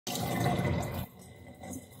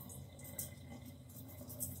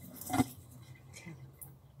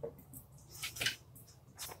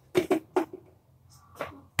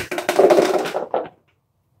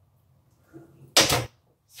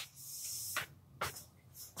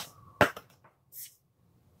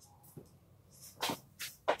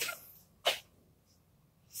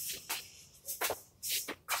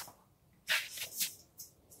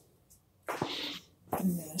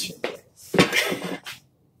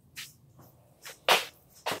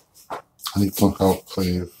I need some help,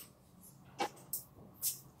 please.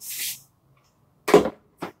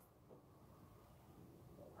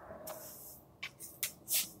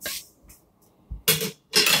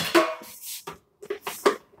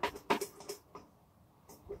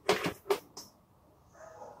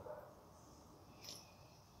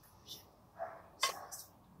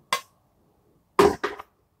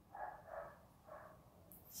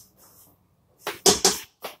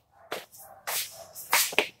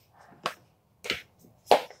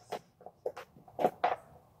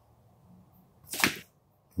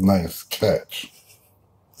 Nice catch.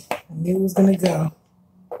 I knew it was gonna go.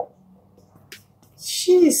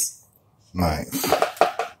 Jeez. Nice.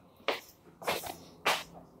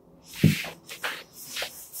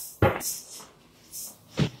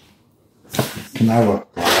 Can I have a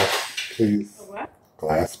glass, please? A what?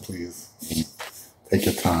 Glass, please. Take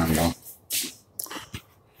your time, though.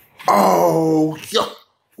 Oh, yo,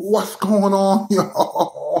 what's going on,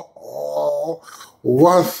 yo?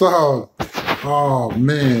 What's up? Oh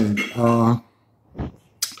man,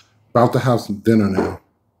 about to have some dinner now.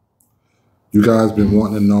 You guys been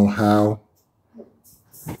wanting to know how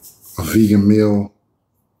a vegan meal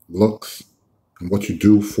looks and what you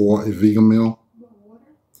do for a vegan meal?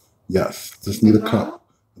 Yes, just need a cup.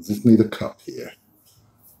 Just need a cup here.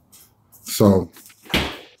 So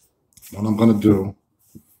what I'm gonna do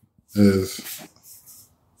is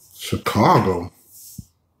Chicago.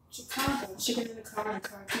 Chicken in the car and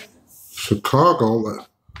car. Chicago,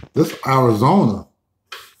 this Arizona.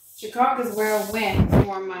 Chicago is where I went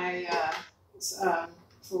for my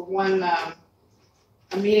for one a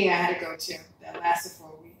meeting I had to go to that lasted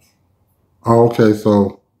for a week. Oh, okay,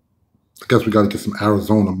 so I guess we got to get some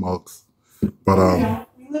Arizona mugs. But yeah,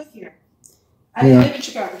 we live here. I didn't live in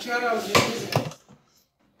Chicago. Chicago, I was visiting.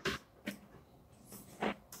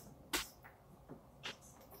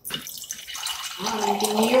 I don't live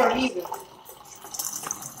in New York either.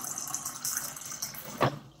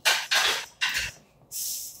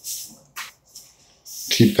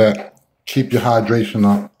 Keep your hydration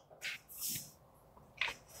up.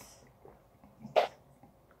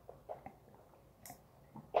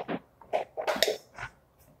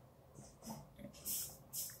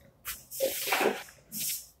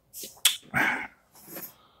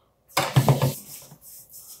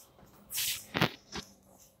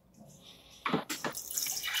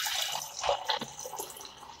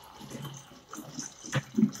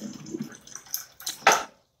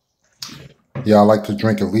 Yeah, I like to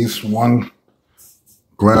drink at least one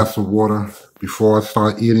glass of water before I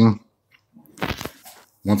start eating.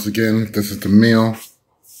 Once again, this is the meal.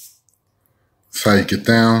 That's how you get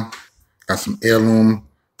down. Got some heirloom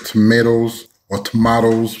tomatoes or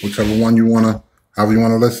tomatoes, whichever one you wanna, however you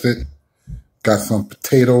wanna list it. Got some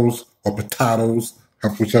potatoes or potatoes,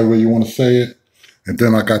 whichever way you wanna say it. And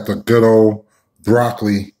then I got the good old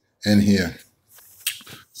broccoli in here.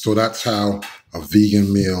 So that's how a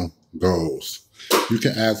vegan meal goes. You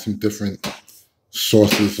can add some different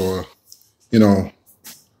sauces or, you know,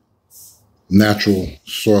 natural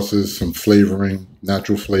sauces, some flavoring,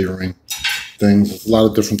 natural flavoring things. There's a lot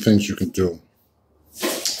of different things you can do.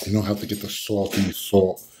 You don't have to get the salty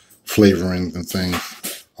salt flavorings and things.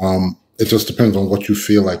 It just depends on what you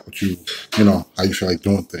feel like, what you know, how you feel like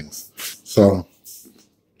doing things. So,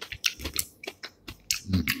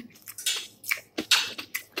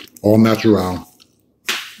 all natural.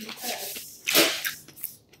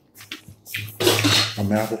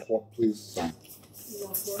 May I have a fork, please?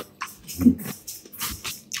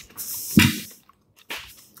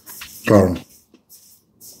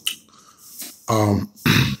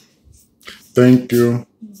 Thank you.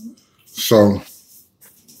 So,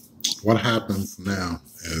 what happens now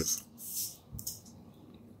is,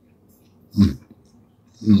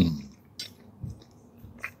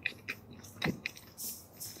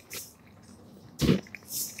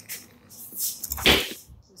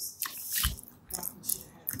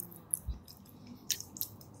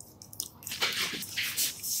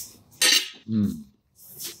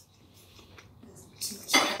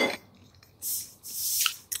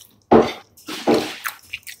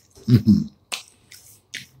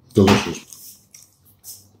 delicious.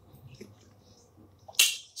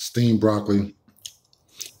 Steamed broccoli,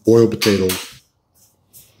 boiled potatoes,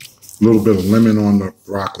 a little bit of lemon on the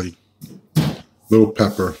broccoli, little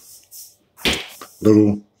pepper,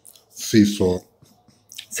 little sea salt,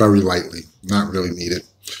 very lightly, not really needed,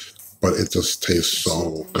 but it just tastes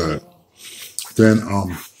so good. Then a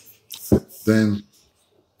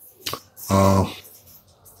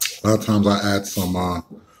lot of times I add some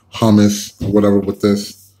hummus or whatever with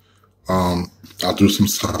this. I'll do some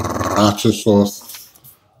sriracha sauce.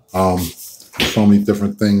 So many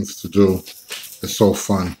different things to do. It's so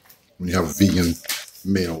fun when you have vegan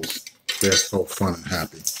meals. They're so fun and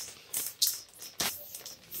happy.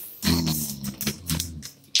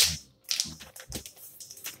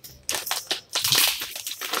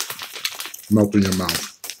 Melt in your mouth.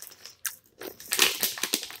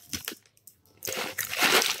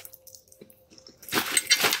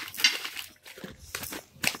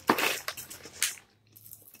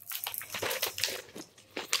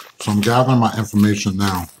 So I'm gathering my information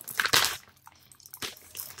now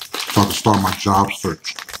so I can start my job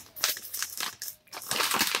search.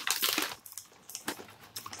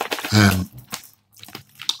 And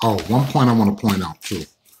one point I want to point out too.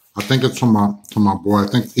 I think it's from my boy. I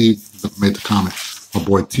think he made the comment. My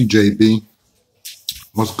boy TJB.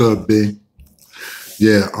 What's good, B?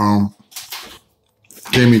 Yeah,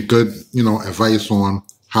 gave me good, advice on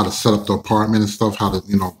how to set up the apartment and stuff, how to,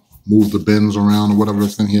 move the bins around or whatever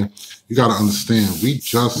that's in here. You got to understand, we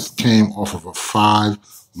just came off of a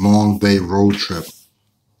 5-long-day road trip.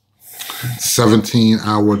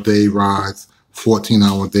 17-hour day rides,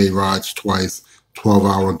 14-hour day rides twice,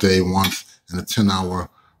 12-hour day once, and a 10-hour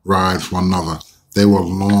ride for another. They were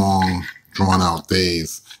long, drawn-out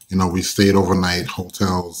days. We stayed overnight,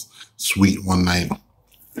 hotels, suite one night.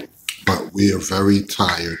 But we are very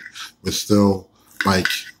tired. We're still,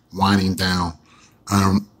 winding down.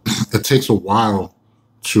 It takes a while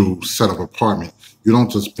to set up an apartment. You don't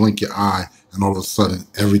just blink your eye and all of a sudden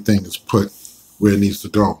everything is put where it needs to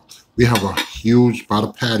go. We have a huge, by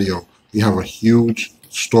the patio, we have a huge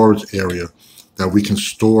storage area that we can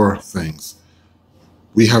store things.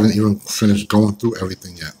 We haven't even finished going through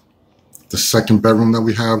everything yet. The second bedroom that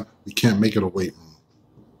we have, we can't make it a weight room.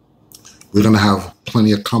 We're going to have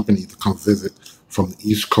plenty of company to come visit from the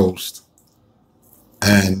East Coast.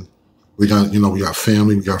 And we got, we got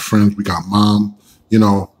family, we got friends, we got mom,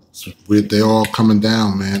 they're all coming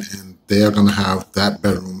down, man. And they are going to have that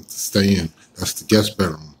bedroom to stay in. That's the guest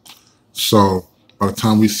bedroom. So by the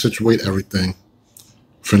time we situate everything,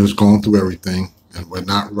 finish going through everything, and we're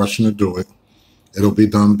not rushing to do it, it'll be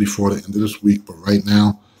done before the end of this week. But right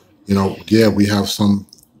now, we have some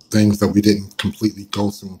things that we didn't completely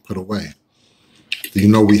go through and put away.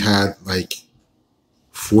 We had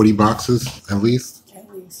 40 boxes at least?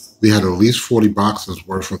 At least. We had at least 40 boxes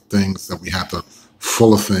worth of things that we had to,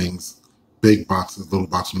 full of things, big boxes, little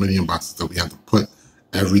boxes, medium boxes, that we had to put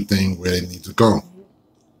everything where they need to go.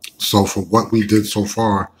 So for what we did so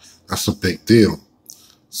far, that's a big deal.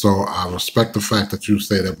 So I respect the fact that you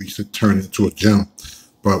say that we should turn it into a gym,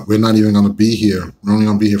 but we're not even going to be here. We're only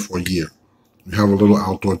going to be here for a year. We have a little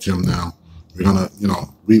outdoor gym now. We're going to,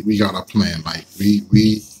 we got our plan.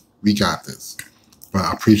 We got this. But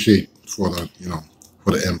I appreciate for the,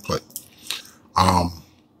 for the input.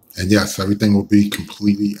 And yes, everything will be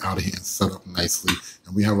completely out of here and set up nicely.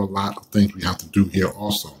 And we have a lot of things we have to do here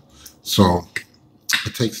also. So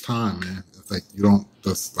it takes time, man. It's you don't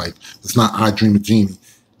just it's not I Dream a Genie.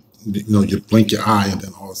 You blink your eye and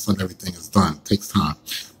then all of a sudden everything is done. It takes time.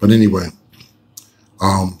 But anyway,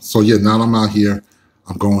 so yeah, now I'm out here.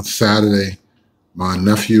 I'm going Saturday. My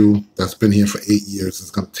nephew that's been here for 8 years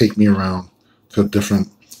is going to take me around to different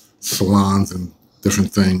salons and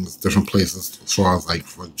different things, different places as far as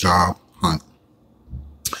for a job hunt.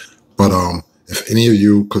 But if any of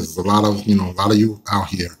you, because there's a lot of you out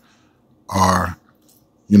here are,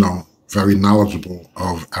 very knowledgeable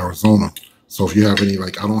of Arizona. So if you have any, I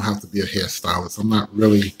don't have to be a hairstylist. I'm not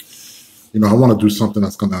really, I want to do something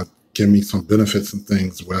that's going to give me some benefits and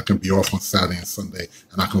things where I can be off on Saturday and Sunday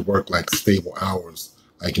and I can work stable hours,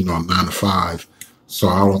 9 to 5. So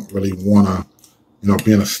I don't really want to,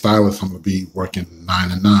 being a stylist, I'm going to be working 9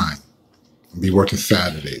 to 9. I'll be working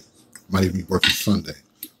Saturday. Might even be working Sunday.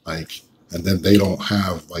 And then they don't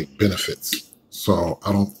have benefits. So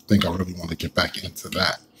I don't think I really want to get back into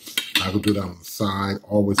that. I will do that on the side.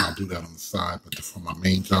 Always I'll do that on the side. But for my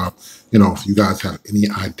main job, if you guys have any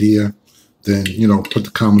idea, then, put the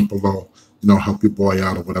comment below, help your boy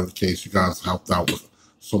out or whatever the case. You guys helped out with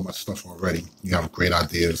so much stuff already. You have great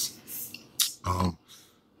ideas.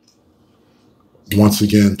 Once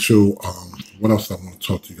again, too, what else I want to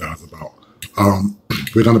talk to you guys about?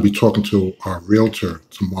 We're going to be talking to our realtor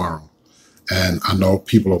tomorrow. And I know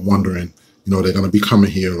people are wondering, they're going to be coming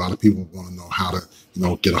here. A lot of people want to know how to,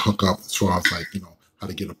 get a hookup as far as how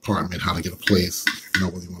to get an apartment, how to get a place,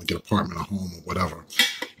 whether you want to get an apartment, a home, or whatever.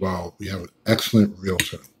 Well, we have an excellent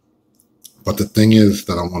realtor. But the thing is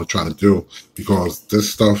that I want to try to do, because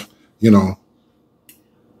this stuff,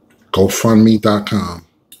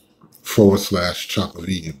 GoFundMe.com/chocolate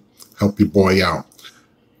vegan. Help your boy out.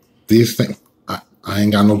 These things, I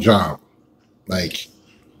ain't got no job.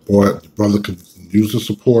 boy, the brother could use the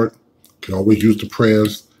support, could always use the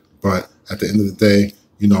prayers, but at the end of the day,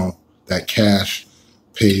 you know, that cash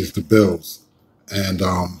pays the bills. And,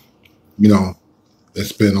 you know,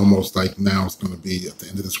 it's been almost like now it's going to be, at the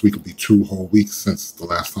end of this week, it'll be 2 whole weeks since the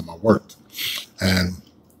last time I worked. And,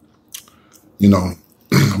 you know,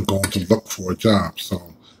 I'm going to look for a job.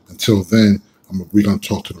 So until then, we're going to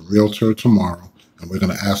talk to the realtor tomorrow, and we're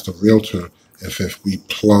going to ask the realtor if we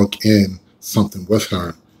plug in something with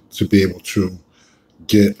her to be able to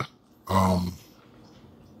get,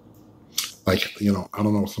 like, you know, I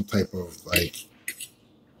don't know, some type of like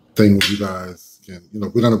thing where you guys can, you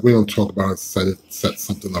know, we're gonna talk about it, set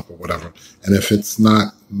something up or whatever. And if it's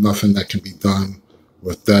not nothing that can be done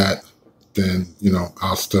with that, then, you know,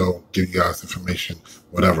 I'll still give you guys information,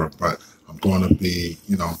 whatever. But I'm going to be,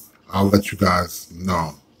 you know, I'll let you guys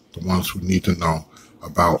know, the ones who need to know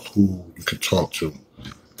about who you can talk to.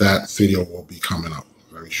 That video will be coming up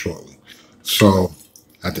very shortly. So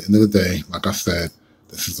at the end of the day, like I said,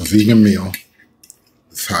 this is a vegan meal.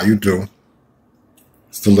 This is how you do.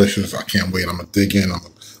 It's delicious. I can't wait. I'm going to dig in. I'm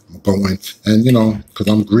going to go in. And, you know, because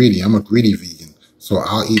I'm greedy. I'm a greedy vegan. So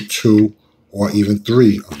I'll eat 2 or even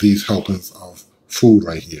 3 of these helpings of food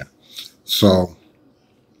right here. So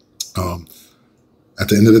at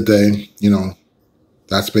the end of the day, you know,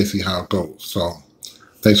 that's basically how it goes. So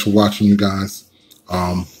thanks for watching, you guys.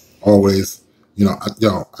 Always, you know,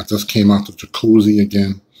 I just came out the jacuzzi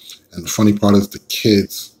again. And the funny part is the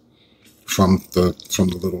kids from the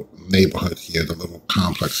little neighborhood here, the little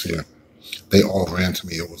complex here, they all ran to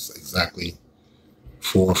me. It was exactly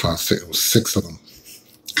 4 or 5, 6. It was 6 of them.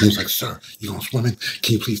 He was like, "Sir, you going swimming?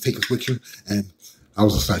 Can you please take us with you?" And I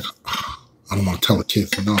was just like, oh, I don't want to tell the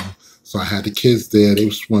kids no. So I had the kids there. They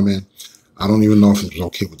were swimming. I don't even know if it was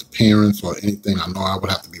okay with the parents or anything. I know I would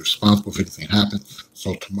have to be responsible if anything happened.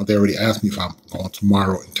 So they already asked me if I'm going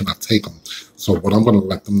tomorrow and can I take them. So what I'm going to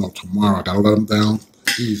let them know tomorrow, I got to let them down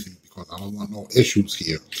easy because I don't want no issues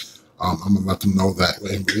here. I'm going to let them know that,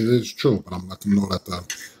 and it is true, but I'm going to let them know that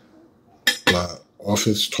the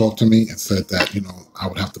office talked to me and said that, you know, I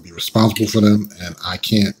would have to be responsible for them, and I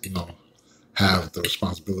can't, you know, have the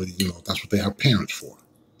responsibility, you know, that's what they have parents for.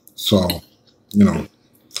 So, you know,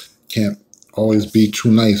 can't always be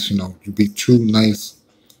too nice, you know. You be too nice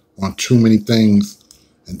on too many things,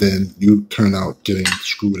 and then you turn out getting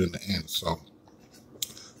screwed in the end. So,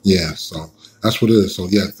 yeah, so that's what it is. So,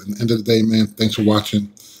 yeah, at the end of the day, man, thanks for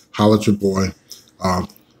watching. Holla at your boy.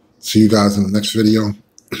 See you guys in the next video.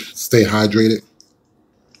 Stay hydrated.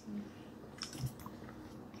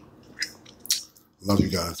 Love you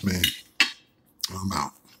guys, man. I'm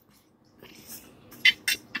out.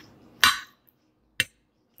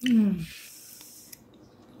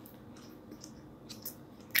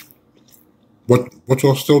 What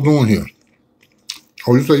y'all still doing here?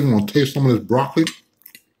 Oh, you say you want to taste some of this broccoli?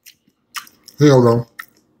 Here you go.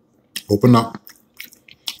 Open up.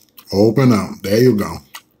 Open up. There you go.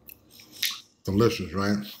 Delicious,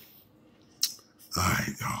 right? All right,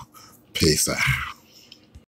 y'all. Peace out.